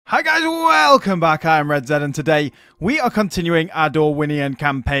Hi guys, welcome back. I am Red Zed, and today we are continuing our Dorwinion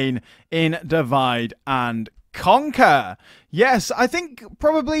campaign in Divide and Conquer. Yes, I think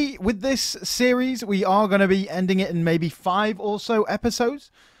probably with this series we are going to be ending it in maybe 5 or so episodes.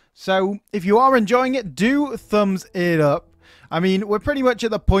 So if you are enjoying it, do thumbs it up. I mean, we're pretty much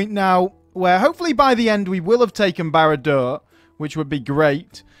at the point now where hopefully by the end we will have taken Barad-dûr, which would be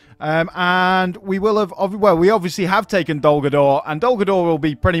great. And we will have, well, we obviously have taken Dol Guldur, and Dol Guldur will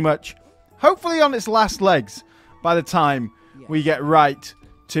be pretty much, hopefully on its last legs by the time we get right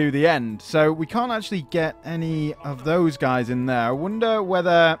to the end. So we can't actually get any of those guys in there. I wonder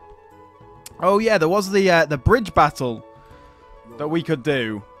whether, oh yeah, there was the bridge battle that we could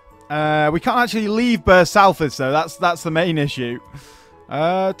do. We can't actually leave Bersalfis though, that's the main issue.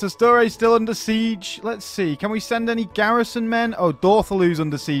 Tusture still under siege. Let's see. Can we send any garrison men? Oh, Dorthalu's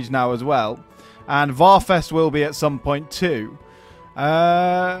under siege now as well. And Varfest will be at some point too.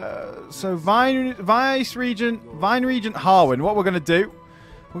 So Vine Regent Harwin, what we're going to do,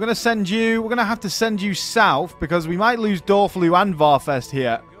 we're going to have to send you south because we might lose Dorthalu and Varfest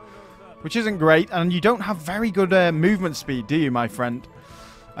here, which isn't great. And you don't have very good movement speed, do you, my friend?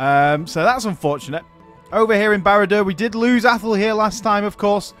 So that's unfortunate. Over here in Barad-dûr, we did lose Athel here last time, of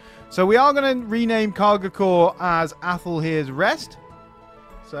course. So we are going to rename Cargacor as Athel Here's Rest.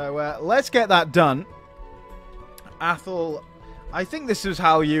 So let's get that done. Athel, I think this is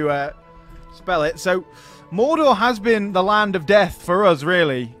how you spell it. So Mordor has been the land of death for us,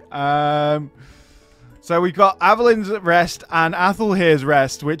 really. So we've got Avelin's Rest and Athel Here's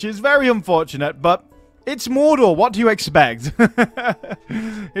Rest, which is very unfortunate, but it's Mordor. What do you expect?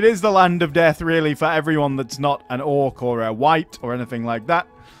 It is the land of death, really, for everyone that's not an orc or a white or anything like that.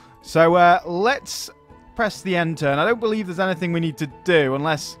 So let's press the end turn. I don't believe there's anything we need to do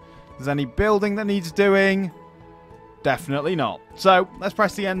unless there's any building that needs doing. Definitely not. So let's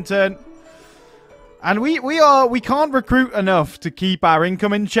press the end turn. And we can't recruit enough to keep our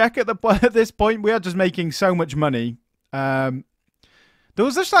income in check at this point. We are just making so much money. There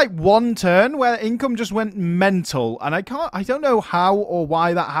was just like one turn where income just went mental, and I don't know how or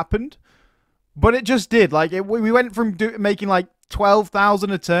why that happened, but it just did. Like we went from making like 12,000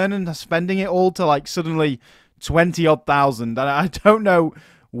 a turn and spending it all to like suddenly 20-odd thousand, and I don't know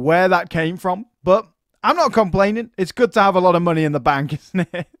where that came from, but I'm not complaining. It's good to have a lot of money in the bank, isn't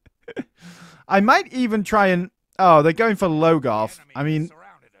it? I might even try and, oh, they're going for Logarth. I mean,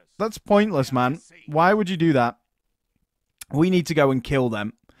 that's pointless, man. Why would you do that? We need to go and kill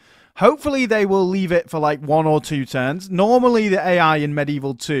them. Hopefully they will leave it for like 1 or 2 turns. Normally the AI in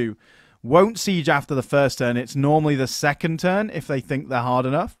Medieval 2 won't siege after the first turn. It's normally the second turn if they think they're hard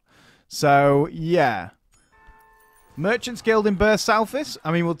enough. So, yeah. Merchants Guild in Bersalfis.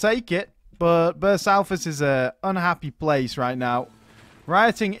 I mean, we'll take it. But Bersalfis is an unhappy place right now.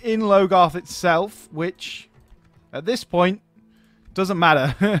 Rioting in Logarth itself, which at this point doesn't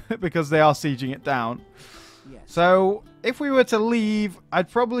matter because they are sieging it down. So, if we were to leave, I'd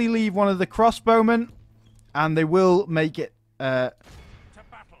probably leave one of the crossbowmen, and they will make it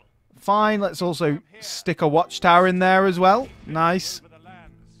fine. Let's also stick a watchtower in there as well. Nice.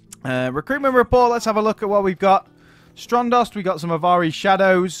 Recruitment report, let's have a look at what we've got. Strondost, we got some Avari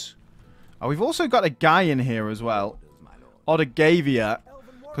Shadows. Oh, we've also got a guy in here as well. Odagavia,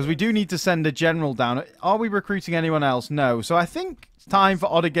 because we do need to send a general down. Are we recruiting anyone else? No. So I think it's time for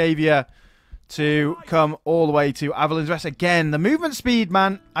Odagavia to come all the way to Avelin's Rest. Again, the movement speed,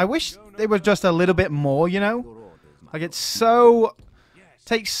 man, I wish they were just a little bit more, you know? Like,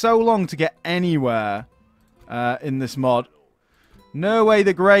 takes so long to get anywhere in this mod. Norway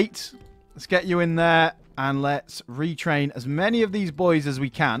the Great. Let's get you in there, and let's retrain as many of these boys as we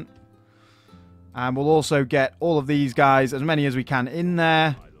can. And we'll also get all of these guys, as many as we can, in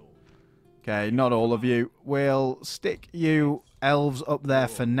there. Okay, not all of you. We'll stick you elves up there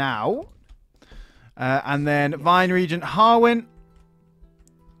for now. And then Vine Regent Harwin.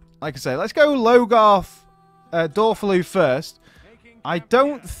 Like I say, let's go Logarth, Dorthalu first. I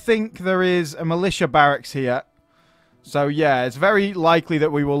don't think there is a militia barracks here. So yeah, it's very likely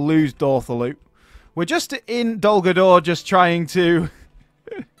that we will lose Dorthalu. We're just in Dol Guldur, just trying to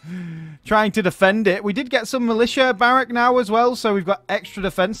defend it. We did get some militia barrack now as well, so we've got extra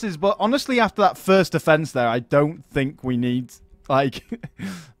defenses. But honestly, after that first defense there, I don't think we need like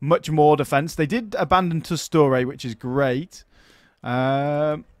much more defense. They did abandon Tusture, which is great.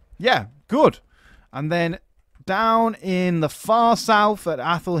 Yeah, good. And then down in the far south at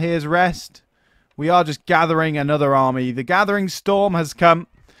Athel Here's Rest, we are just gathering another army. The Gathering Storm has come,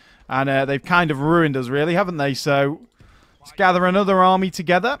 and they've kind of ruined us, really, haven't they? So let's gather another army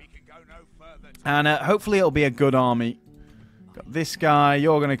together, and hopefully it'll be a good army. Got this guy.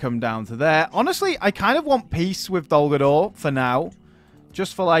 You're going to come down to there. Honestly, I kind of want peace with Dol Guldur for now.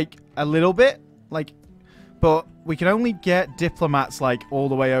 Just for, like, a little bit. Like, but we can only get diplomats, like, all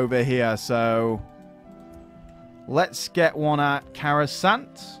the way over here. So, let's get one at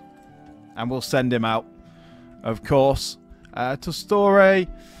Coruscant. And we'll send him out, of course. Tusture.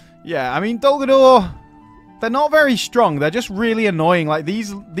 Yeah, I mean, Dol Guldur, they're not very strong. They're just really annoying. Like,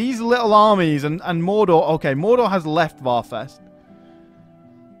 these little armies and Mordor. Okay, Mordor has left Varfest,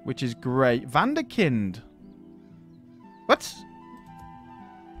 which is great. Vanderkind. What?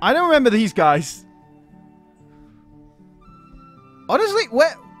 I don't remember these guys. Honestly,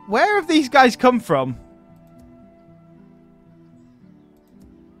 where have these guys come from?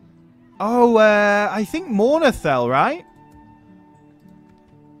 Oh, I think Mornathel, right?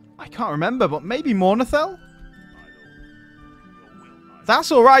 I can't remember, but maybe Mornathel?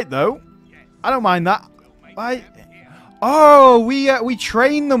 That's alright, though. I don't mind that. Oh, we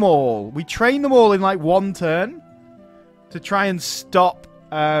train them all. We train them all in, like, one turn to try and stop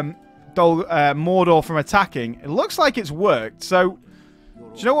Mordor from attacking. It looks like it's worked, so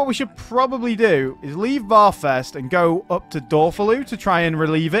do you know what we should probably do? Is leave Varfest and go up to Dorthalu to try and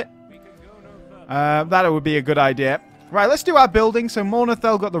relieve it. That would be a good idea. Right, let's do our building. So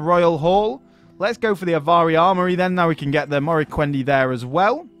Mornathel got the Royal Hall. Let's go for the Avari Armory then. Now we can get the Moriquendi there as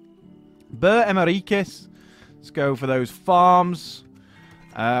well. Bur Emericis. Let's go for those farms.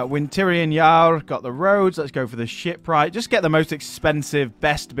 Wintirian Yar got the roads. Let's go for the shipwright. Just get the most expensive,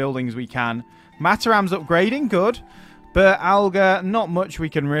 best buildings we can. Mataram's upgrading. Good. Bur Alga, not much we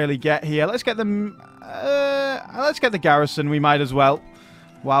can really get here. Let's get them. Let's get the garrison. We might as well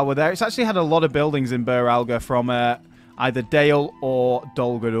while we're there. It's actually had a lot of buildings in Bur Alga from either Dale or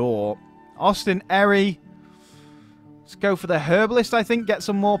Dol Guldur. Austin Eri. Let's go for the herbalist, I think. Get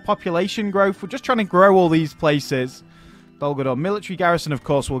some more population growth. We're just trying to grow all these places. Dol Guldur military garrison, of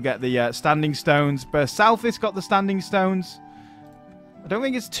course, will get the standing stones. Bur Southis got the standing stones. I don't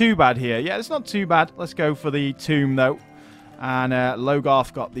think it's too bad here. Yeah, it's not too bad. Let's go for the tomb, though. And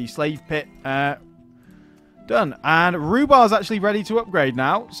Logarth got the slave pit. Done. And Rubar's actually ready to upgrade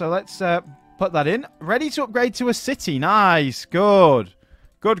now. So let's put that in. Ready to upgrade to a city. Nice. Good.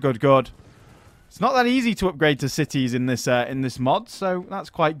 Good, good, good. It's not that easy to upgrade to cities in this mod, so that's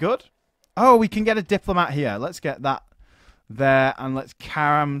quite good. Oh, we can get a diplomat here. Let's get that there, and let's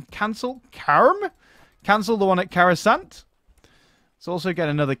cancel the one at Coruscant. Let's also get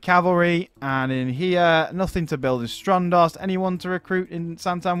another cavalry, and in here, nothing to build in Strondost. Anyone to recruit in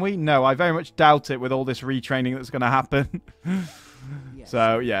Santamwi? No, I very much doubt it with all this retraining that's going to happen. Yes.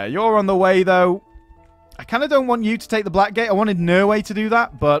 So, yeah, you're on the way, though. I kind of don't want you to take the Blackgate. I wanted Norway to do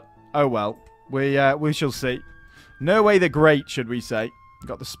that, but oh well. We shall see. Norway the Great, should we say.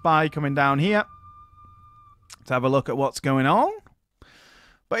 Got the spy coming down here to have a look at what's going on.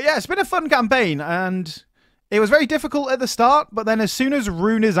 But yeah, it's been a fun campaign, and it was very difficult at the start, but then as soon as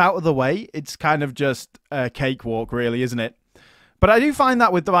Rhun is out of the way, it's kind of just a cakewalk, really, isn't it? But I do find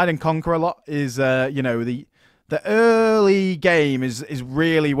that with Divide and Conquer a lot is, you know, the early game is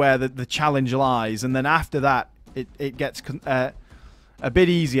really where the challenge lies, and then after that, it gets a bit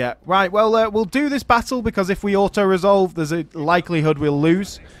easier. Right, well, we'll do this battle, because if we auto-resolve, there's a likelihood we'll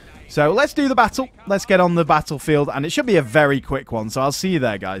lose. So let's do the battle. Let's get on the battlefield, and it should be a very quick one, so I'll see you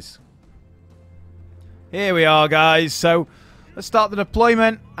there, guys. Here we are, guys. So let's start the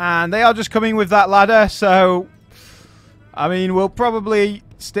deployment, and they are just coming with that ladder, so I mean, we'll probably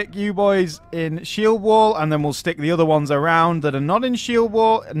stick you boys in shield wall, and then we'll stick the other ones around that are not in shield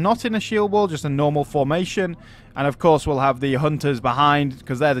wall, not in a shield wall, just a normal formation. And of course, we'll have the hunters behind,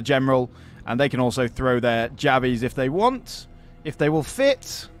 because they're the general, and they can also throw their jabbies if they want, if they will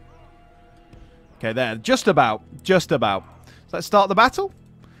fit. Okay, there, just about. So let's start the battle.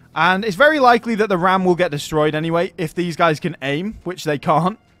 And it's very likely that the ram will get destroyed anyway, if these guys can aim, which they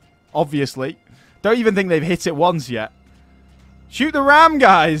can't, obviously. Don't even think they've hit it once yet. Shoot the ram,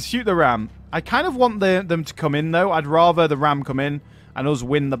 guys! Shoot the ram. I kind of want them to come in, though. I'd rather the ram come in and us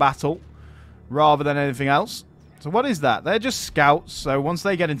win the battle, rather than anything else. So what is that? They're just scouts, so once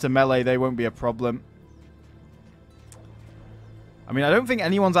they get into melee, they won't be a problem. I mean, I don't think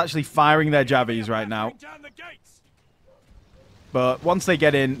anyone's actually firing their jabbies right now. But once they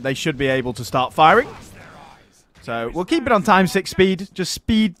get in, they should be able to start firing. So we'll keep it on time 6 speed. Just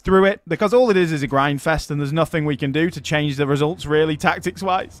speed through it, because all it is a grind fest, and there's nothing we can do to change the results, really,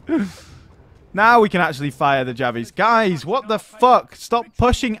 tactics-wise. Now we can actually fire the jabbies. Guys, what the fuck? Stop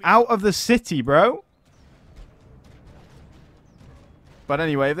pushing out of the city, bro. But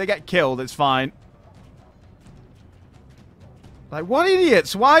anyway, if they get killed, it's fine. Like, what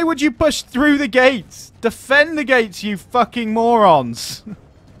idiots? Why would you push through the gates? Defend the gates, you fucking morons.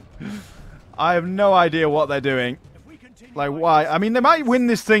 I have no idea what they're doing. Like, why? I mean, they might win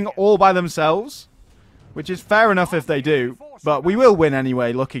this thing all by themselves, which is fair enough if they do. But we will win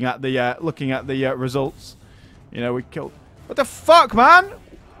anyway, looking at the results. You know, we killed... What the fuck, man?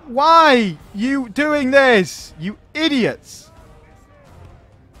 Why you doing this? You idiots.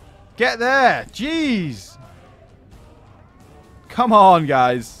 Get there. Jeez. Come on,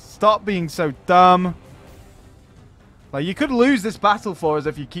 guys. Stop being so dumb. Like, you could lose this battle for us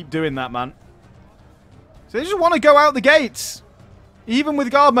if you keep doing that, man. So they just want to go out the gates. Even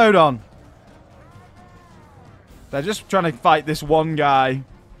with guard mode on. They're just trying to fight this one guy.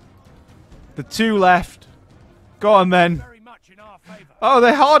 The two left. Go on, then. Oh,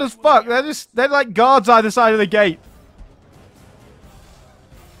 they're hard as fuck. They're like guards either side of the gate.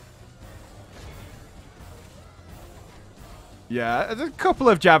 Yeah, there's a couple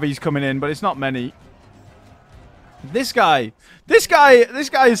of jabbies coming in, but it's not many. This guy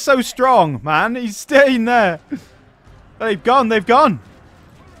is so strong, man. He's staying there. They've gone.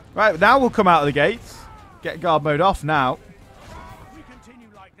 Right, now we'll come out of the gates. Get guard mode off now.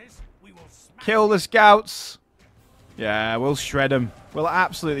 Kill the scouts. Yeah, we'll shred them. We'll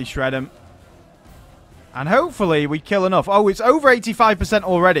absolutely shred them. And hopefully we kill enough. Oh, it's over 85%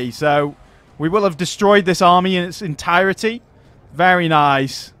 already, so we will have destroyed this army in its entirety. Very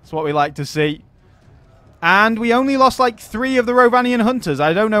nice. That's what we like to see. And we only lost like 3 of the Rovanian hunters.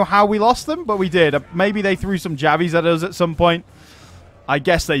 I don't know how we lost them, but we did. Maybe they threw some javies at us at some point. I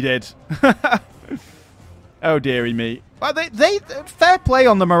guess they did. Oh, dearie me. Well, they fair play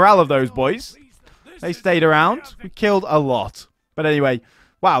on the morale of those boys. They stayed around. We killed a lot. But anyway,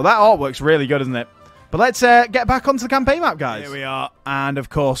 wow, that artwork's really good, isn't it? But let's get back onto the campaign map, guys. Here we are. And, of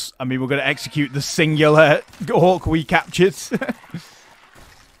course, I mean, we're going to execute the singular orc we captured.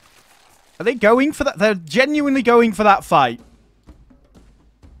 Are they going for that? They're genuinely going for that fight.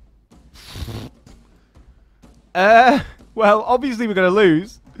 Well, obviously we're going to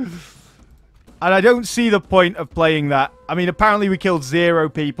lose. And I don't see the point of playing that. I mean, apparently we killed 0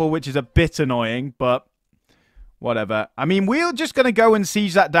 people, which is a bit annoying, but whatever. I mean, we're just going to go and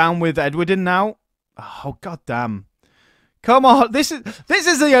siege that down with Edwardin now. Oh, goddamn. Come on. This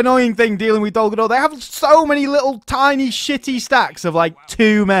is the annoying thing dealing with Dol Guldur. They have so many little tiny shitty stacks of like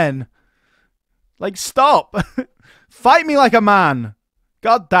 2 men. Like, stop. Fight me like a man.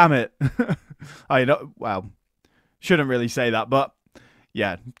 God damn it. I know. Well, shouldn't really say that, but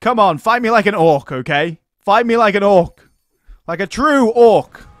yeah. Come on. Fight me like an orc, okay? Fight me like an orc. Like a true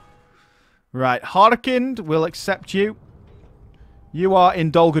orc. Right. Harkind, we'll accept you. You are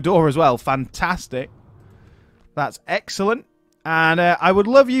in Dol Guldur as well. Fantastic. That's excellent. And I would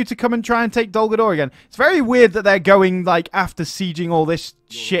love you to come and try and take Dol Guldur again. It's very weird that they're going, like, after sieging all this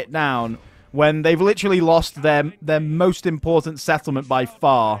shit down when they've literally lost their most important settlement by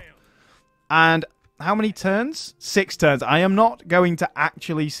far. And how many turns? 6 turns. I am not going to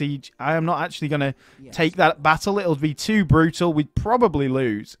actually siege. I am not actually going to take that battle. It'll be too brutal. We'd probably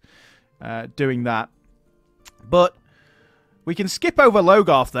lose doing that. But we can skip over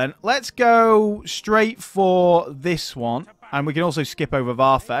Logarth then. Let's go straight for this one. And we can also skip over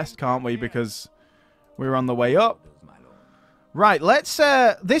Varfest, can't we? Because we're on the way up. Right, let's,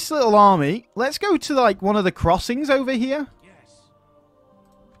 this little army, let's go to, like, one of the crossings over here.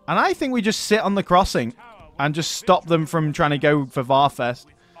 And I think we just sit on the crossing and just stop them from trying to go for Varfest.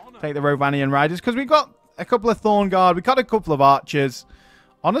 Take the Rovanian riders, because we've got a couple of Thorn Guard, we've got a couple of archers.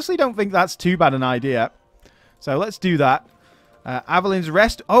 Honestly, don't think that's too bad an idea. So let's do that. Avelin's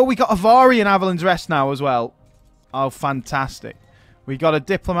Rest. Oh, we got Avari in Avelin's Rest now as well. Oh, fantastic. We got a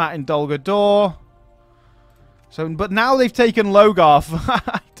diplomat in Dol Guldur. So, but now they've taken Logarth.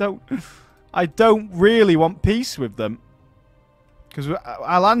 I don't really want peace with them. Because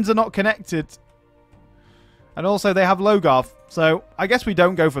our lands are not connected. And also they have Logarth. So I guess we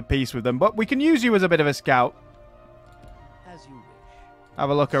don't go for peace with them. But we can use you as a bit of a scout. As you wish. Have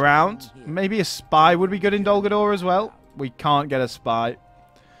a look around. Maybe a spy would be good in Dol Guldur as well. We can't get a spy.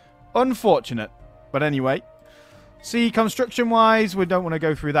 Unfortunate. But anyway. See, construction-wise, we don't want to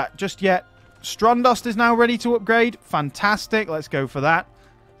go through that just yet. Strondost is now ready to upgrade. Fantastic. Let's go for that.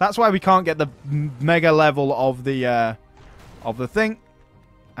 That's why we can't get the mega level of the thing.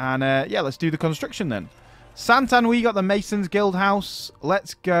 And, yeah, let's do the construction then. Santan, we got the Masons Guild House.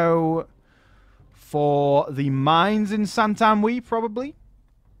 Let's go for the mines in Santan, probably.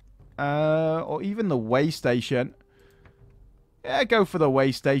 Or even the way station. Yeah, go for the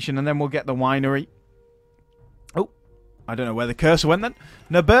way station, and then we'll get the winery. Oh, I don't know where the cursor went then.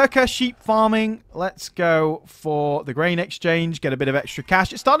 Naburka, sheep farming. Let's go for the grain exchange. Get a bit of extra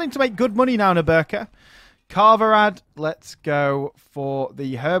cash. It's starting to make good money now, Naburka. Carverad, let's go for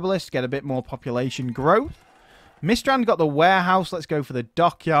the herbalist. Get a bit more population growth. Mistrand got the warehouse. Let's go for the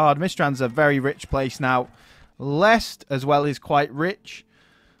dockyard. Mistrand's a very rich place now. Lest, as well, is quite rich.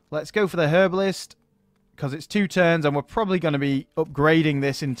 Let's go for the herbalist, because it's 2 turns, and we're probably going to be upgrading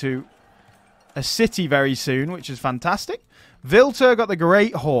this into a city very soon, which is fantastic. Vilter got the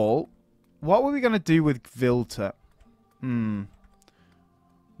Great Hall. What were we going to do with Vilter?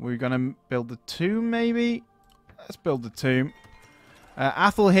 We're going to build the tomb, maybe? Let's build the tomb.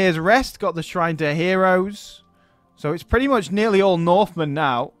 Athelhere's Rest got the Shrine to Heroes. So it's pretty much nearly all Northmen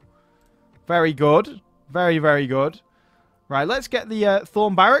now. Very good. Very, very good. Right, let's get the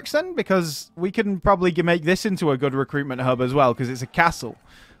Thorn Barracks then, because we can probably make this into a good recruitment hub as well, because it's a castle.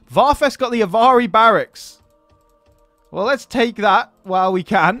 Varfest got the Avari Barracks. Well, let's take that while we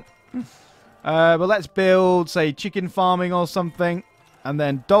can. But let's build, say, chicken farming or something. And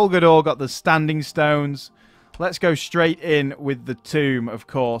then Dol Guldur got the Standing Stones. Let's go straight in with the tomb, of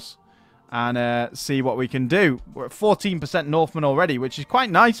course, and see what we can do. We're at 14% Northmen already, which is quite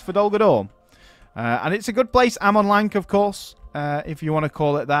nice for Dol Guldur. And it's a good place. Amon Lank, of course, if you want to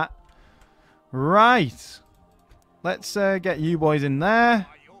call it that. Right. Let's get you boys in there.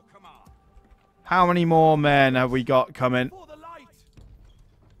 How many more men have we got coming?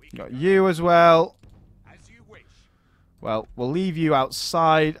 Got you as well. Well, we'll leave you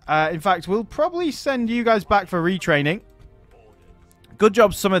outside. In fact, we'll probably send you guys back for retraining. Good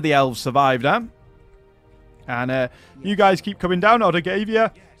job some of the elves survived, huh? And you guys keep coming down,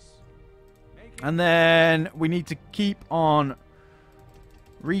 Odagavia. And then we need to keep on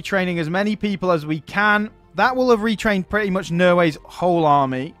retraining as many people as we can. That will have retrained pretty much Norway's whole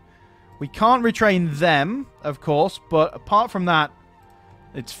army. We can't retrain them, of course, but apart from that,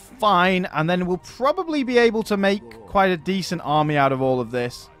 it's fine. And then we'll probably be able to make quite a decent army out of all of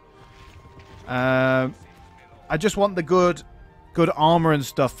this. I just want the good armor and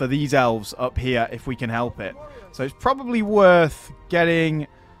stuff for these elves up here if we can help it. So it's probably worth getting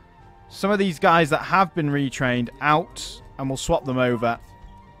some of these guys that have been retrained out, and we'll swap them over.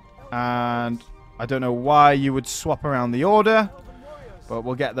 And I don't know why you would swap around the order, but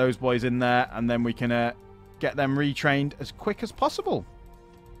we'll get those boys in there, and then we can get them retrained as quick as possible.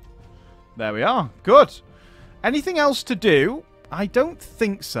 There we are. Good. Anything else to do? I don't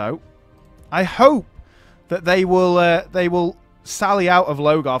think so. I hope that they will sally out of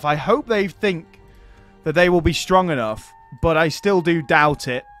Logoth. I hope they think that they will be strong enough, but I still do doubt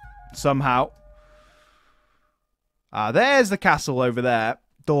it somehow. There's the castle over there.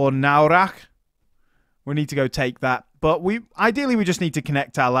 Dornaurach. We need to go take that. But ideally we just need to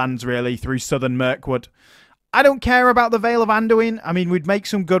connect our lands, really, through southern Mirkwood. I don't care about the Vale of Anduin. I mean, we'd make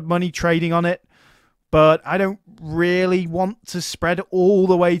some good money trading on it. But I don't really want to spread all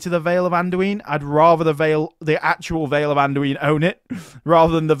the way to the Vale of Anduin. I'd rather the actual Vale of Anduin own it,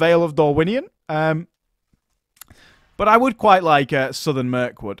 rather than the Vale of Dorwinion. But I would quite like southern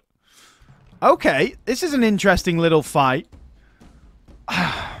Mirkwood. Okay, this is an interesting little fight.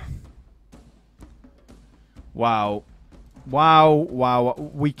 Wow. Wow, wow.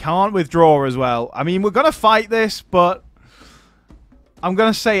 We can't withdraw as well. I mean, we're going to fight this, but I'm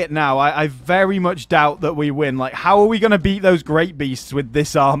going to say it now. I very much doubt that we win. Like, how are we going to beat those great beasts with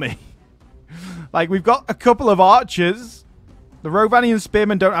this army? Like, we've got a couple of archers. The Rovanian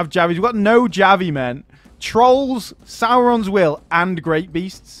spearmen don't have javis. We've got no javi men. Trolls, Sauron's Will, and great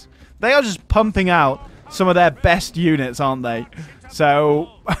beasts. They are just pumping out some of their best units, aren't they?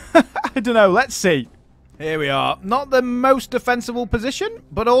 So, I don't know. Let's see. Here we are. Not the most defensible position,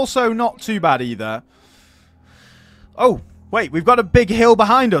 but also not too bad either. Oh, wait. We've got a big hill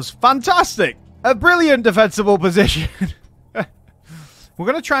behind us. Fantastic. A brilliant defensible position. We're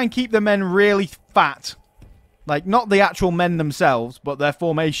going to try and keep the men really fat. Like, not the actual men themselves, but their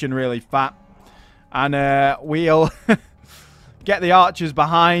formation really fat. And we'll get the archers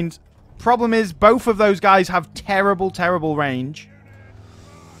behind. Problem is, both of those guys have terrible, terrible range.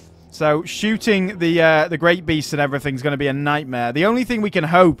 So shooting the great beasts and everything's going to be a nightmare. The only thing we can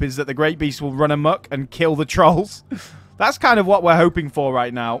hope is that the great beasts will run amok and kill the trolls. That's kind of what we're hoping for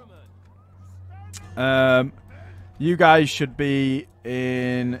right now. You guys should be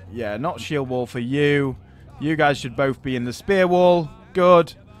in... Yeah, not shield wall for you. You guys should both be in the spear wall.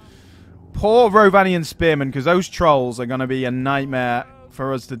 Good. Poor Rovanian spearmen, because those trolls are going to be a nightmare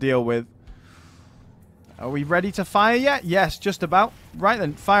for us to deal with. Are we ready to fire yet? Yes, just about. Right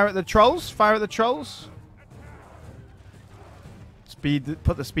then, fire at the trolls. Fire at the trolls. Speed.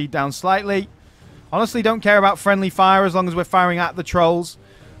 Put the speed down slightly. Honestly, don't care about friendly fire as long as we're firing at the trolls.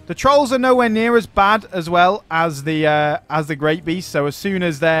 The trolls are nowhere near as bad as well as the great beasts. So as soon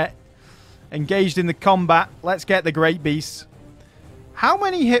as they're engaged in the combat, let's get the great beasts. How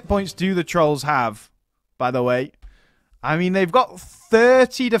many hit points do the trolls have, by the way? I mean, they've got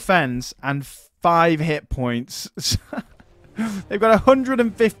 30 defense and 5 hit points. They've got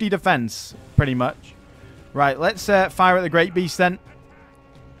 150 defense, pretty much. Right, let's fire at the great beast then.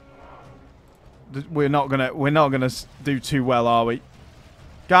 We're not gonna do too well, are we?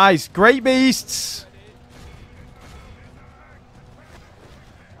 Guys, great beasts.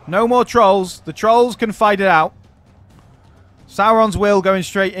 No more trolls. The trolls can fight it out. Sauron's will going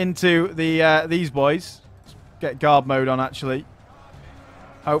straight into the these boys. Let's get guard mode on, actually.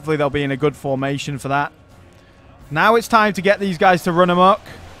 Hopefully they'll be in a good formation for that. Now it's time to get these guys to run amok.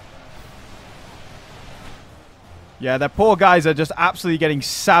 Yeah, their poor guys are just absolutely getting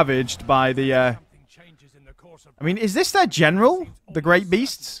savaged by the... I mean, is this their general? The Great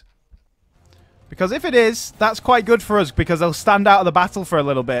Beasts? Because if it is, that's quite good for us because they'll stand out of the battle for a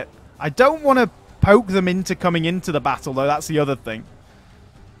little bit. I don't want to poke them into coming into the battle, though. That's the other thing.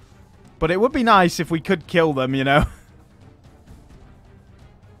 But it would be nice if we could kill them, you know.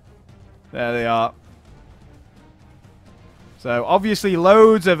 There they are. So obviously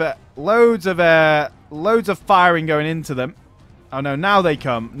loads of firing going into them. Oh no, now they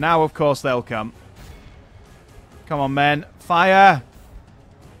come. Now of course they'll come. Come on, men. Fire.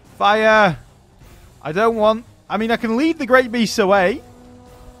 Fire. I don't want... I mean, I can lead the great beasts away.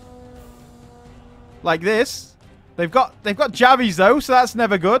 Like this. They've got javies though, so that's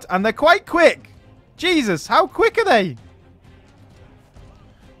never good. And they're quite quick. Jesus, how quick are they?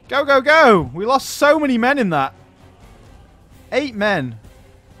 Go, go, go. We lost so many men in that. 8 men.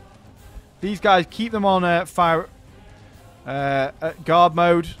 These guys, keep them on fire... guard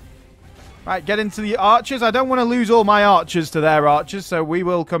mode. Right, get into the archers. I don't want to lose all my archers to their archers, so we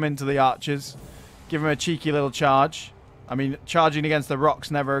will come into the archers. Give them a cheeky little charge. I mean, charging against the rock's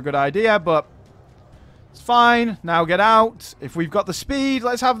never a good idea, but it's fine. Now get out. If we've got the speed,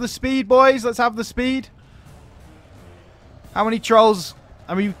 let's have the speed, boys. Let's have the speed. How many trolls?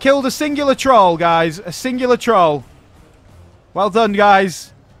 I mean, we've killed a singular troll, guys. A singular troll. Well done,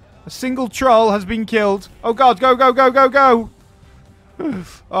 guys. A single troll has been killed. Oh, God. Go, go, go, go, go.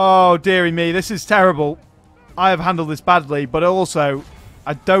 Oh, dearie me. This is terrible. I have handled this badly, but also,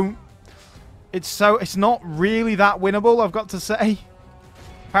 I don't... It's not really that winnable, I've got to say.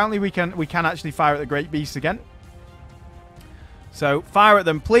 Apparently, we can actually fire at the Great Beast again. So, fire at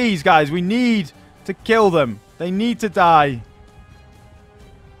them. Please, guys. We need to kill them. They need to die.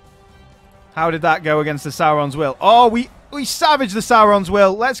 How did that go against the Sauron's will? Oh, we savaged the Sauron's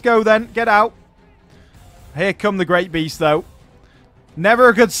will. Let's go then. Get out. Here come the Great Beast, though. Never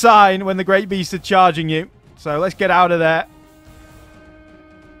a good sign when the Great Beasts are charging you. So let's get out of there.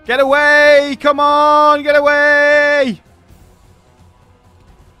 Get away! Come on! Get away!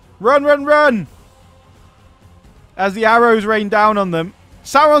 Run, run, run! As the arrows rain down on them.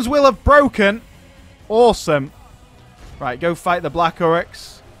 Sauron's will have broken. Awesome. Right, go fight the Black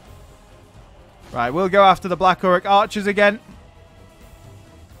Uruks. Right, we'll go after the Black Uruk archers again.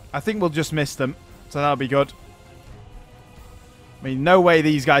 I think we'll just miss them. So that'll be good. I mean, no way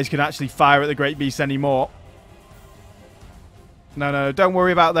these guys can actually fire at the Great Beast anymore. No, no, don't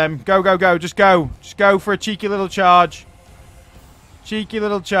worry about them. Go, go, go. Just go. Just go for a cheeky little charge. Cheeky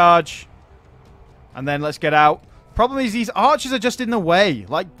little charge. And then let's get out. Problem is these archers are just in the way.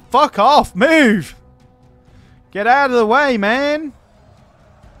 Like, fuck off. Move. Get out of the way, man.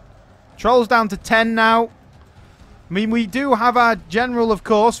 Trolls down to 10 now. I mean, we do have our general, of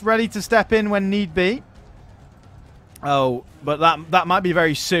course, ready to step in when need be. Oh, but that might be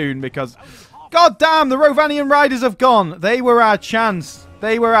very soon because... God damn, the Rovanian riders have gone. They were our chance.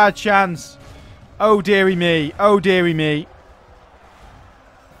 They were our chance. Oh, dearie me. Oh, dearie me.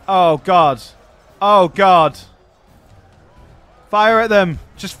 Oh, God. Oh, God. Fire at them.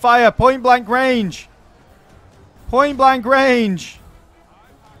 Just fire. Point blank range. Point blank range.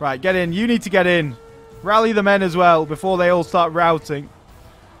 Right, get in. You need to get in. Rally the men as well before they all start routing.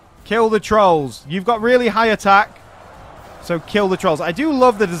 Kill the trolls. You've got really high attack. So kill the trolls. I do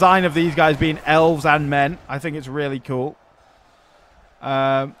love the design of these guys being elves and men. I think it's really cool.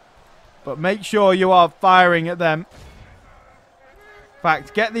 But make sure you are firing at them. In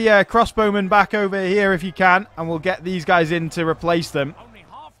fact, get the crossbowmen back over here if you can. And we'll get these guys in to replace them.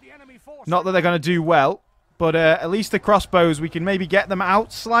 Not that they're going to do well. But at least the crossbows, we can maybe get them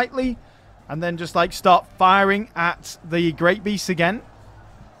out slightly. And then just like start firing at the Great Beasts again.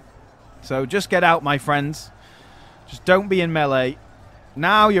 So just get out, my friends. Just don't be in melee.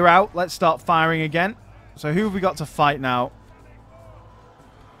 Now you're out. Let's start firing again. So who have we got to fight now?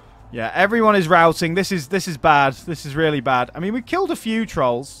 Yeah, everyone is routing. This is bad. This is really bad. I mean, we killed a few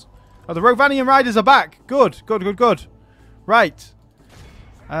trolls. Oh, the Rovanian riders are back. Good, good, good, good. Right.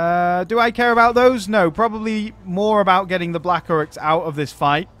 Do I care about those? No, probably more about getting the Black Uruks out of this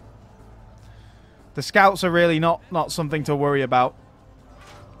fight. The scouts are really not something to worry about.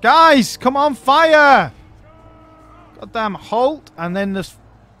 Guys, come on, fire! Goddamn, halt, and then this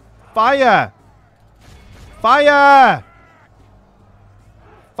fire! Fire!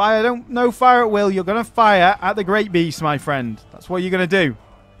 Fire, no fire at will. You're going to fire at the Great Beast, my friend. That's what you're going to do.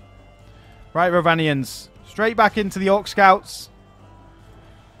 Right, Rovanians. Straight back into the Orc Scouts.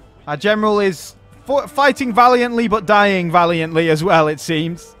 Our general is fighting valiantly, but dying valiantly as well, it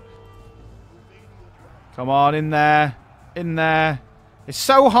seems. Come on, in there. In there. It's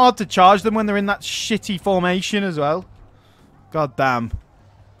so hard to charge them when they're in that shitty formation as well. God damn.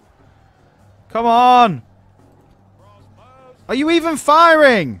 Come on. Are you even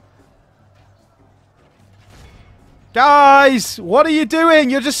firing? Guys, what are you doing?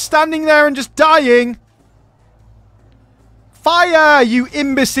 You're just standing there and just dying. Fire, you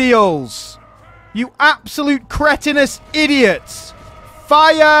imbeciles. You absolute cretinous idiots.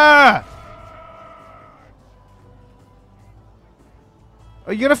 Fire!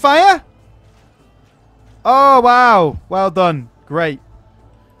 Are you going to fire? Oh, wow. Well done. Great.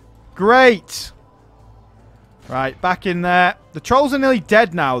 Great. Right, back in there. The trolls are nearly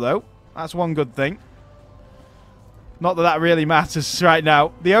dead now, though. That's one good thing. Not that that really matters right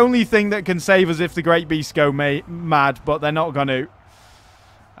now. The only thing that can save us if the Great Beasts go mad, but they're not going to.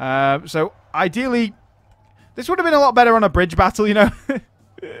 So, ideally, this would have been a lot better on a bridge battle, you know.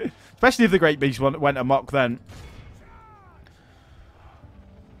 Especially if the Great Beast went amok then.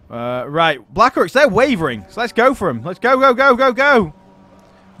 Right, Black Uruks, they're wavering. So let's go for them. Let's go, go, go, go, go.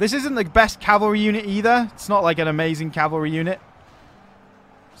 This isn't the best cavalry unit either. It's not like an amazing cavalry unit.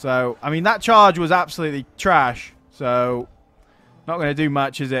 So, I mean, that charge was absolutely trash. So, not going to do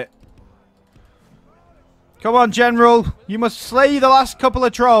much, is it? Come on, General. You must slay the last couple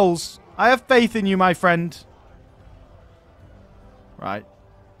of trolls. I have faith in you, my friend. Right.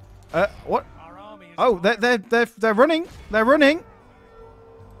 What? Oh, they're running. They're running.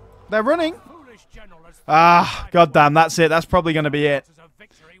 They're running. Ah, goddamn, that's it. That's probably going to be it.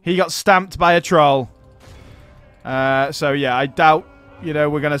 He got stamped by a troll. So, yeah, I doubt, you know,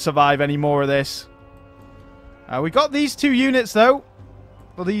 we're going to survive any more of this. We got these 2 units, though.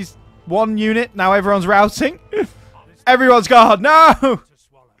 Well, these 1 unit. Now everyone's routing. Everyone's gone. No!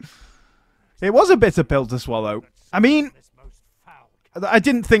 It was a bitter pill to swallow. I mean, I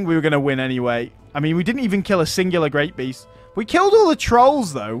didn't think we were going to win anyway. I mean, we didn't even kill a singular Great Beast. We killed all the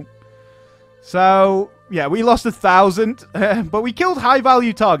trolls, though. So, yeah, we lost 1,000. But we killed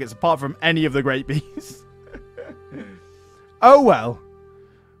high-value targets, apart from any of the Great Beasts. Oh, well.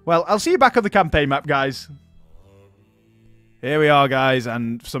 Well, I'll see you back on the campaign map, guys. Here we are, guys,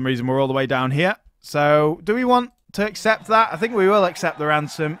 and for some reason we're all the way down here. So, do we want to accept that? I think we will accept the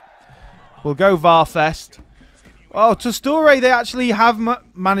ransom. We'll go Varfest. Oh, Tusture, they actually have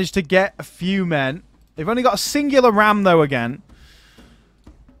managed to get a few men. They've only got a singular ram, though, again.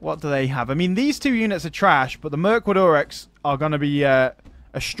 What do they have? I mean, these 2 units are trash, but the Mirkwood Uruks are going to be a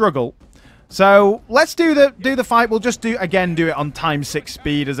struggle. So, let's do the fight. We'll just do it on ×6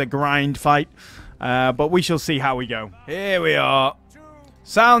 speed as a grind fight. But we shall see how we go. Here we are.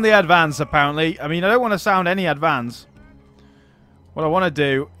 Sound the advance, apparently. I mean, I don't want to sound any advance. What I want to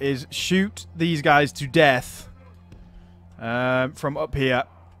do is shoot these guys to death from up here.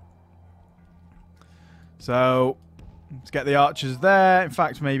 So, let's get the archers there. In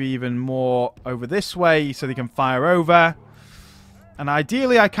fact, maybe even more over this way so they can fire over. And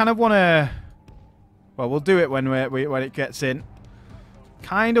ideally, I kind of want to... Well, we'll do it when it gets in.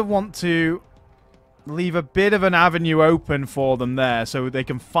 Kind of want to leave a bit of an avenue open for them there so they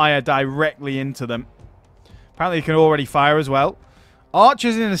can fire directly into them. Apparently, they can already fire as well.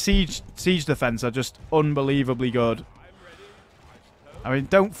 Archers in a siege defense are just unbelievably good. I mean,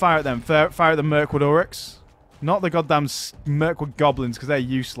 don't fire at them. Fire at the Mirkwood Uruks. Not the goddamn Mirkwood Goblins, because they're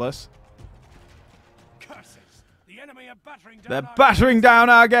useless. They're battering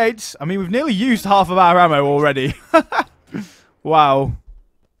down our gates. I mean, we've nearly used half of our ammo already. Wow.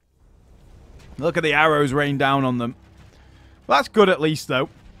 Look at the arrows rain down on them. Well, that's good at least, though.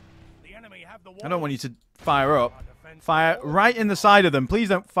 I don't want you to fire up. Fire right in the side of them. Please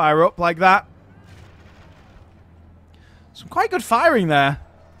don't fire up like that. Some quite good firing there.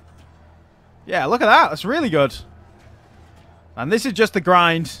 Yeah, look at that. That's really good. And this is just the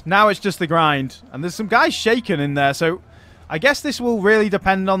grind. Now it's just the grind. And there's some guys shaking in there. So I guess this will really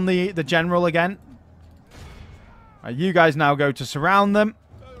depend on the general again. You guys now go to surround them.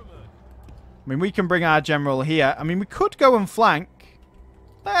 I mean, we can bring our general here. I mean, we could go and flank.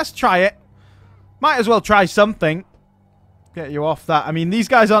 Let's try it. Might as well try something. Get you off that. I mean, these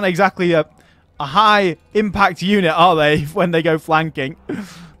guys aren't exactly a high impact unit, are they, when they go flanking?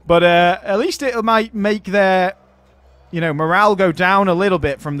 But at least it might make their, you know, morale go down a little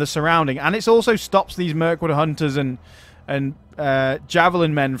bit from the surrounding. And it also stops these Mirkwood hunters and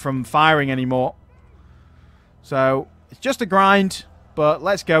javelin men from firing anymore. So, it's just a grind, but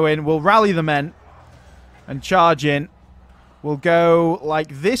let's go in. We'll rally the men and charge in. We'll go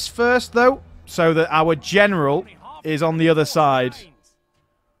like this first, though, so that our general is on the other side.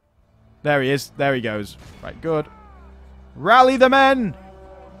 There he is. There he goes. Right, good. Rally the men!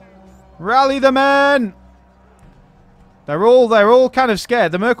 Rally the men! They're all kind of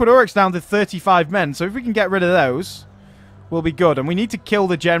scared. The Mirkwood Uruk's down to 35 men, so if we can get rid of those, we'll be good. And we need to kill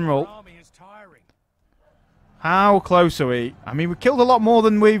the general. How close are we? I mean, we killed a lot more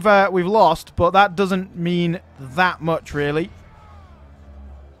than we've lost, but that doesn't mean that much, really.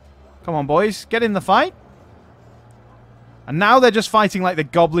 Come on, boys. Get in the fight. And now they're just fighting like the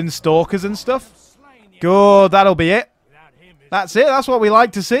goblin stalkers and stuff. Good, that'll be it. That's it, that's what we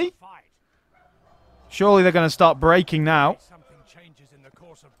like to see. Surely they're going to start breaking now.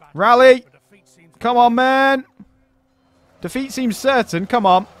 Rally! Come on, man! Defeat seems certain, come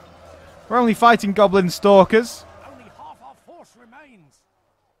on. We're only fighting goblin stalkers. Only half our force remains.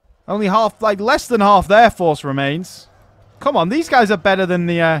 Only half, like less than half their force remains. Come on, these guys are better than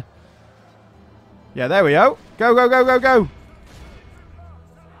the... Yeah, there we go. Go, go, go, go, go.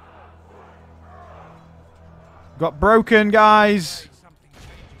 Got broken, guys.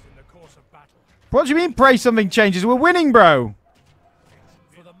 What do you mean, pray something changes? We're winning, bro.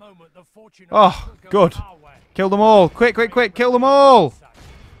 Oh, good. Kill them all. Quick, quick, quick. Kill them all.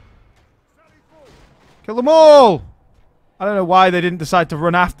 Kill them all. I don't know why they didn't decide to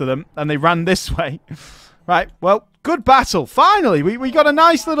run after them, and they ran this way. Right, well, good battle. Finally, we got a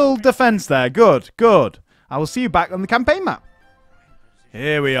nice little defense there. Good, good. I will see you back on the campaign map.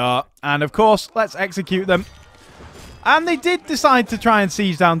 Here we are. And, of course, let's execute them. And they did decide to try and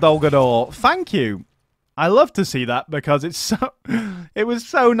siege down Dol Guldur. Thank you. I love to see that because it was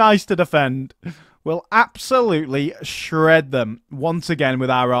so nice to defend. We'll absolutely shred them once again with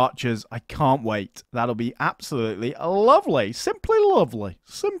our archers. I can't wait. That'll be absolutely lovely. Simply lovely.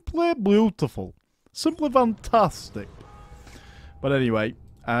 Simply beautiful. Simply fantastic. But anyway,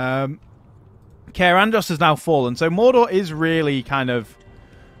 Caer Andros has now fallen. So Mordor is really kind of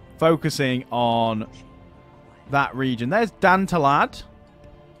focusing on that region. There's Dantalad.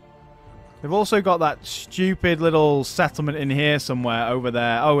 They've also got that stupid little settlement in here somewhere over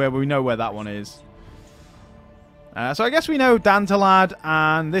there. Oh, yeah, we know where that one is. So I guess we know Dantalad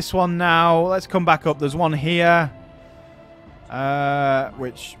and this one now. Let's come back up. There's one here.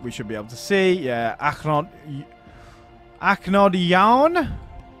 Which we should be able to see. Yeah, Aknodion.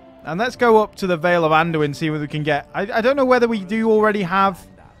 And let's go up to the Vale of Anduin, see what we can get. I don't know whether we do already have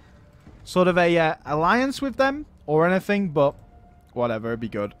sort of a alliance with them or anything, but whatever, it'd be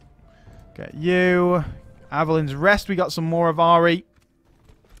good. Get you. Avelin's Rest, we got some more of Ari.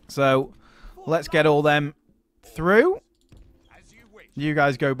 So, let's get all them through. You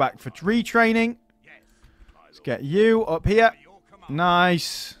guys go back for retraining. Let's get you up here.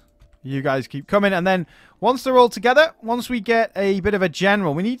 Nice. You guys keep coming. And then, once they're all together, once we get a bit of a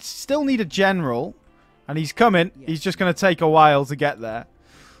general, we still need a general. And he's coming. He's just going to take a while to get there.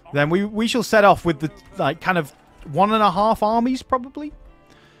 Then we shall set off with the, like, kind of 1.5 armies, probably.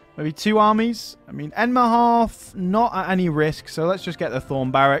 Maybe 2 armies. I mean, Enmerhalf, not at any risk. So let's just get the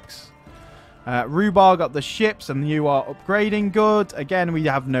Thorn Barracks. Rhubarg got the ships, and you are upgrading. Good. Again, we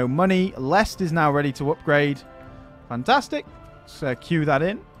have no money. Lest is now ready to upgrade. Fantastic. Let's cue that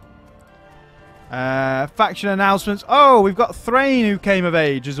in. Faction announcements. Oh, we've got Thrain who came of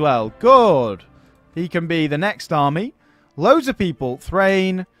age as well. Good. He can be the next army. Loads of people.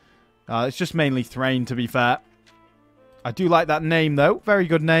 Thrain. It's just mainly Thrain, to be fair. I do like that name, though. Very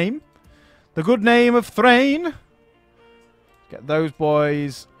good name. The good name of Thrain. Get those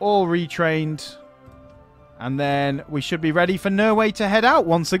boys all retrained. And then we should be ready for Norway to head out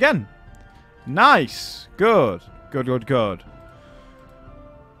once again. Nice. Good. Good, good, good.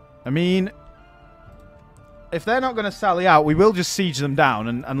 I mean, if they're not going to sally out, we will just siege them down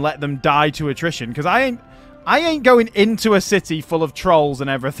and let them die to attrition. Because I ain't going into a city full of trolls and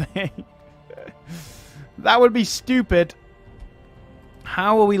everything. That would be stupid.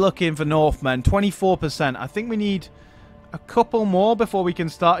 How are we looking for Northmen? 24%. I think we need a couple more before we can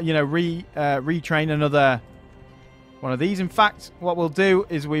start, you know, retrain another one of these. In fact, what we'll do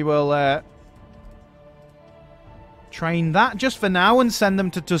is we will train that just for now and send them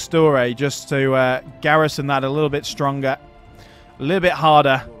to Tusture just to garrison that a little bit stronger, a little bit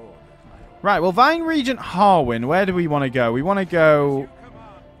harder. Right, well, Vine Regent Harwin, where do we want to go? We want to go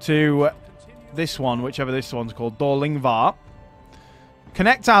to this one, whichever this one's called, Dorlingvar.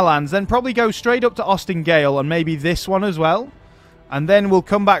 Connect our lands, then probably go straight up to Austin Gale and maybe this one as well. And then we'll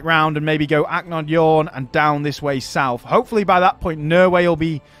come back round and maybe go Aknod Yorn and down this way south. Hopefully by that point, Norway will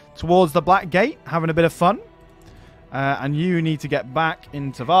be towards the Black Gate, having a bit of fun. And you need to get back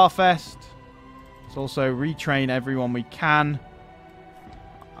into Varfest. Let's also retrain everyone we can.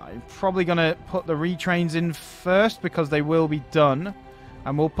 I'm probably going to put the retrains in first because they will be done.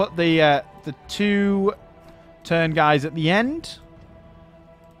 And we'll put the 2 turn guys at the end.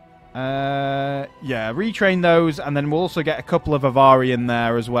 Yeah, retrain those, and then we'll also get a couple of Avari in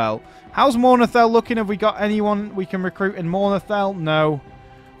there as well. How's Mornathel looking? Have we got anyone we can recruit in Mornathel? No.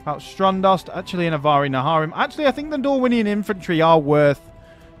 About Strandost, actually in Avari Naharim. Actually, I think the Dorwinion infantry are worth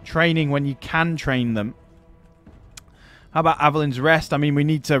training when you can train them. How about Avelin's Rest? I mean, we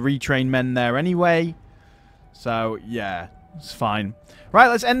need to retrain men there anyway. So, yeah, it's fine. Right,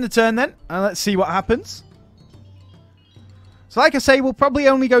 let's end the turn then, and let's see what happens. So like I say, we'll probably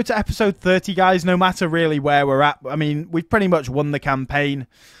only go to episode 30, guys, no matter really where we're at. I mean, we've pretty much won the campaign.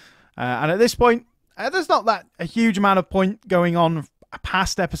 And at this point, there's not that a huge amount of point going on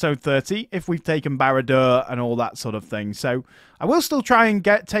past episode 30 if we've taken Barad-dûr and all that sort of thing. So I will still try and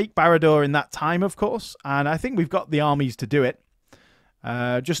take Barad-dûr in that time, of course. And I think we've got the armies to do it.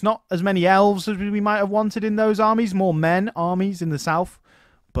 Just not as many elves as we might have wanted in those armies. More men armies in the south.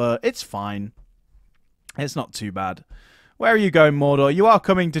 But it's fine. It's not too bad. Where are you going, Mordor? You are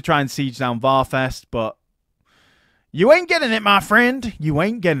coming to try and siege down Varfest, but you ain't getting it, my friend. You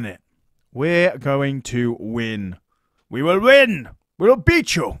ain't getting it. We're going to win. We will win. We will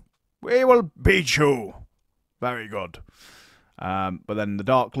beat you. We will beat you. Very good. But then the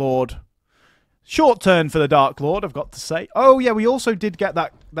Dark Lord. Short turn for the Dark Lord, I've got to say. Oh, yeah, we also did get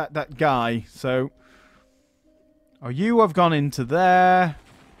that guy. So, oh, you have gone into there.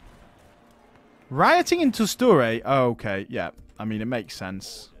 Rioting in Tusture. Oh, okay, yeah. I mean, it makes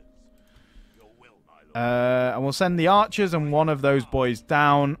sense. And we'll send the archers and one of those boys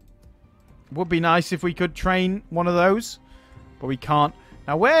down. Would be nice if we could train one of those. But we can't.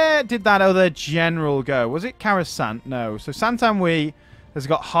 Now, where did that other general go? Was it Karasant? No. So, Santanwi has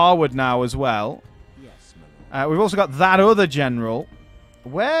got Harwood now as well. We've also got that other general.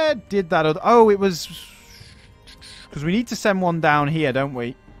 Where did that other... Oh, it was... Because we need to send one down here, don't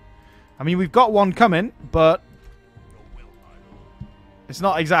we? I mean, we've got one coming, but it's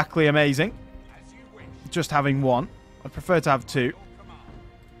not exactly amazing. Just having one. I'd prefer to have 2.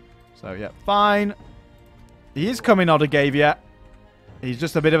 So, yeah, fine. He is coming, Odagavia. He's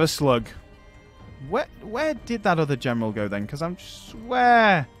just a bit of a slug. Where did that other general go then? Because I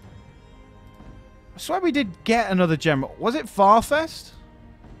swear we did get another general. Was it Farfest?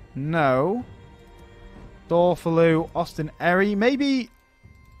 No. Dorthalu, Austin Eri, maybe...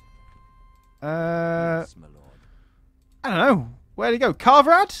 I don't know. Where did he go?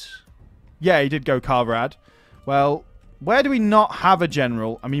 Carverad? Yeah, he did go Carverad. Well, where do we not have a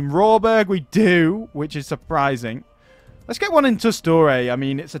general? I mean, Rawberg we do, which is surprising. Let's get one in Tusture. I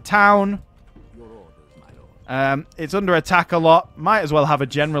mean, it's a town. It's under attack a lot. Might as well have a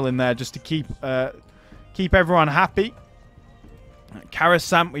general in there just to keep everyone happy.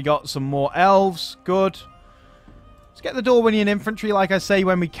 Karasant, we got some more elves. Good. Let's get the Dorwinion infantry, like I say,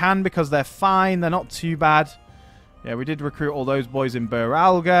 when we can, because they're fine. They're not too bad. Yeah, we did recruit all those boys in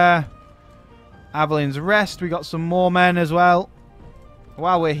Buralga. Avelin's Rest, we got some more men as well.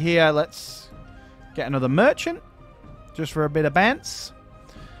 While we're here, let's get another merchant, just for a bit of bants.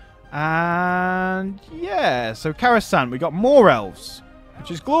 And yeah, so Karasant, we got more elves, which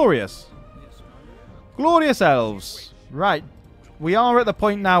is glorious. Glorious elves. Right, we are at the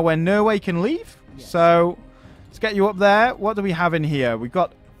point now where Norway can leave. So... let's get you up there. What do we have in here? We've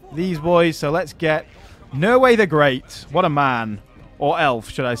got these boys, so let's get Norway the Great. What a man. Or elf,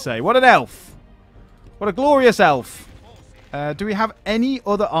 should I say. What an elf. What a glorious elf. Do we have any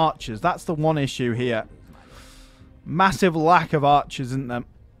other archers? That's the one issue here. Massive lack of archers, isn't there?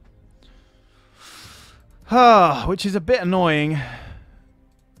 Which is a bit annoying,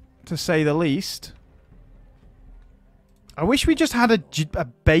 to say the least. I wish we just had a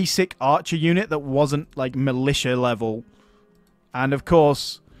basic archer unit that wasn't like militia level. And of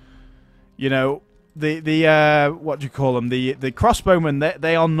course, you know, the what do you call them? The crossbowmen,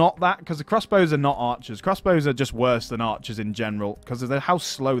 they are not that, because the crossbows are not archers. Crossbows are just worse than archers in general because of how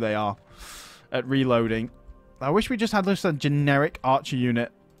slow they are at reloading. I wish we just had just a generic archer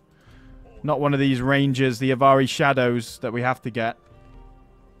unit. Not one of these rangers, the Avari Shadows that we have to get.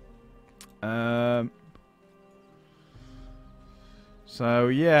 So,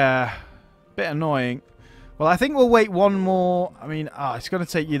 yeah. Bit annoying. Well, I think we'll wait one more. I mean, it's going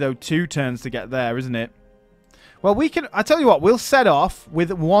to take you, though, 2 turns to get there, isn't it? Well, we can... I tell you what, we'll set off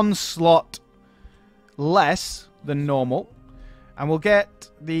with 1 slot less than normal. And we'll get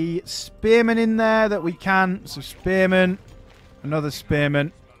the spearmen in there that we can. So, spearmen. Another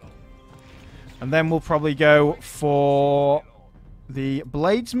spearman. And then we'll probably go for the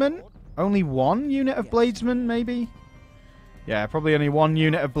bladesman. Only 1 unit of bladesman, maybe? Yeah, probably only 1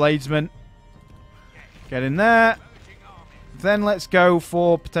 unit of bladesman. Get in there. Then let's go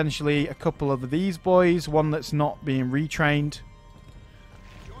for potentially a couple of these boys. One that's not being retrained.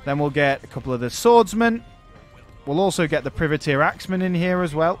 Then we'll get a couple of the swordsmen. We'll also get the privateer axemen in here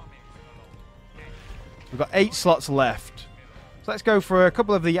as well. We've got 8 slots left. So let's go for a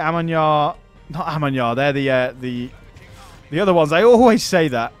couple of the Amanyar. Not Amanyar, they're the other ones. I always say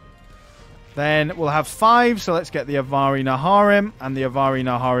that. Then we'll have 5, so let's get the Avari Naharim and the Avari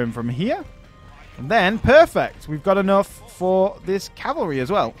Naharim from here. And then, perfect. We've got enough for this cavalry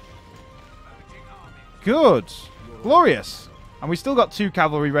as well. Good. Glorious. And we still got 2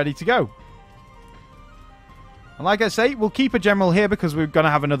 cavalry ready to go. And like I say, we'll keep a general here because we're going to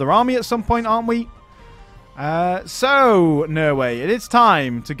have another army at some point, aren't we? So, Norway, it is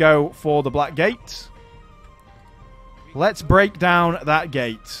time to go for the Black Gate. Let's break down that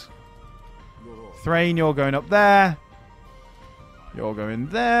gate. Thrain, you're going up there. You're going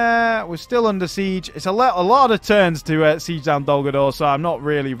there. We're still under siege. It's a lot of turns to siege down Dol Guldur, so I'm not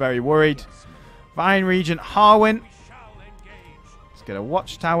really very worried. Vine Regent Harwin. Let's get a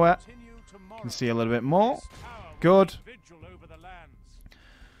watchtower. Can see a little bit more. Good.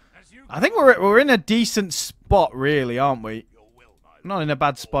 I think we're in a decent spot, really, aren't we? Not in a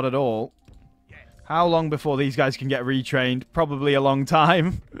bad spot at all. How long before these guys can get retrained? Probably a long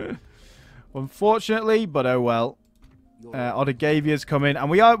time. Unfortunately, but oh well. Odegavia's coming, and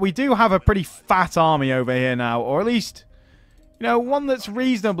we do have a pretty fat army over here now, or at least, you know, one that's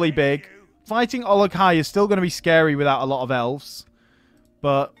reasonably big. Fighting Ologhai is still going to be scary without a lot of elves,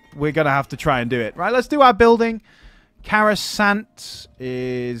 but we're going to have to try and do it. Right, let's do our building. Karasant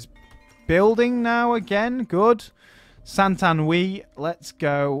is building now again. Good. Santanwi, let's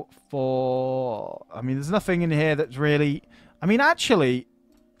go for... I mean, there's nothing in here that's really... I mean, actually,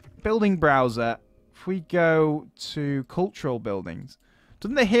 building browser... If we go to cultural buildings,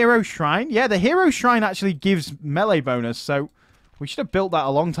 doesn't the hero shrine? Yeah, the hero shrine actually gives melee bonus, so we should have built that a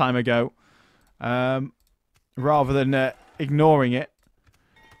long time ago, rather than ignoring it.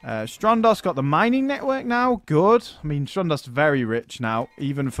 Strondos got the mining network now. Good. I mean, Strondos very rich now,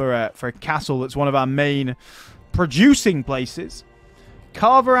 even for a castle that's one of our main producing places.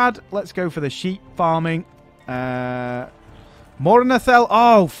 Carverad, let's go for the sheep farming. Mornathel.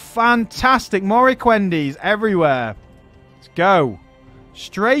 Oh, fantastic. Moriquendis everywhere. Let's go.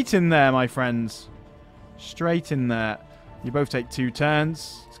 Straight in there, my friends. Straight in there. You both take 2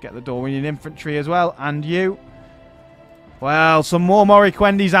 turns. Let's get the Dorwinion infantry as well. And you. Well, some more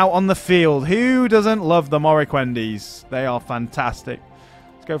Moriquendis out on the field. Who doesn't love the Moriquendis? They are fantastic.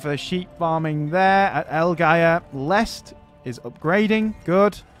 Let's go for the sheep farming there at Elgaia. Lest is upgrading.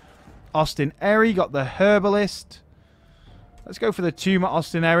 Good. Austin Eri got the herbalist. Let's go for the tomb at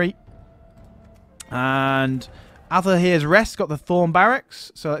Austinary. And Athelhere's Rest got the Thorn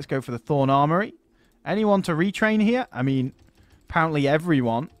Barracks. So let's go for the Thorn Armory. Anyone to retrain here? I mean, apparently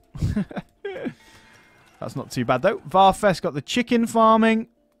everyone. That's not too bad, though. Varfest got the chicken farming.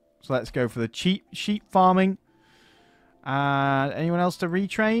 So let's go for the sheep farming. And anyone else to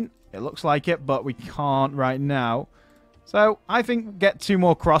retrain? It looks like it, but we can't right now. So I think get 2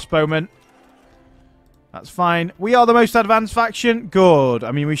 more crossbowmen. That's fine. We are the most advanced faction. Good.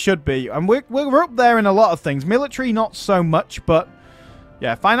 I mean, we should be. And we're up there in a lot of things. Military, not so much, but...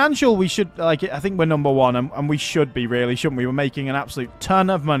 Yeah, financial, we should... like I think we're number 1, and we should be, really, shouldn't we? We're making an absolute ton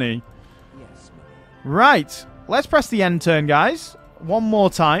of money. Yes. Right. Let's press the end turn, guys. One more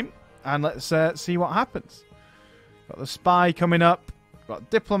time. And let's see what happens. Got the spy coming up. Got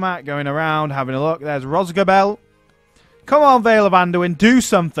diplomat going around, having a look. There's Rosgabel. Come on, Vale of Anduin. Do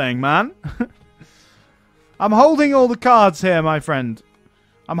something, man. I'm holding all the cards here, my friend.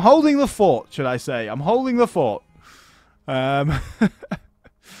 I'm holding the fort, should I say. I'm holding the fort. You're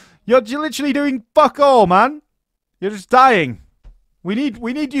literally doing fuck all, man. You're just dying. We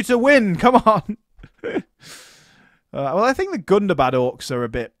need you to win. Come on. Well, I think the Gundabad orcs are a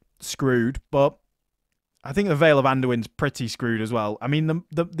bit screwed, but I think the Vale of Anduin's pretty screwed as well. I mean,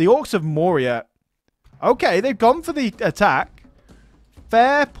 the orcs of Moria Okay, they've gone for the attack.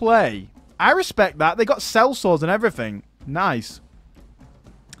 Fair play. I respect that. They got sellswords and everything. Nice.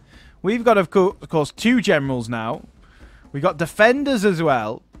 We've got, of course, 2 generals now. We've got defenders as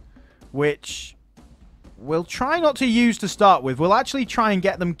well, which we'll try not to use to start with. We'll actually try and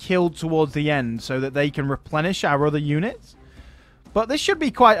get them killed towards the end so that they can replenish our other units. But this should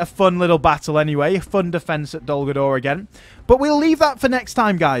be quite a fun little battle anyway. A fun defense at Dol Guldur again. But we'll leave that for next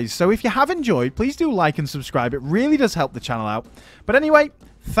time, guys. So if you have enjoyed, please do like and subscribe. It really does help the channel out. But anyway,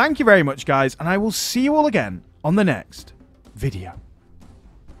 thank you very much, guys. And I will see you all again on the next video.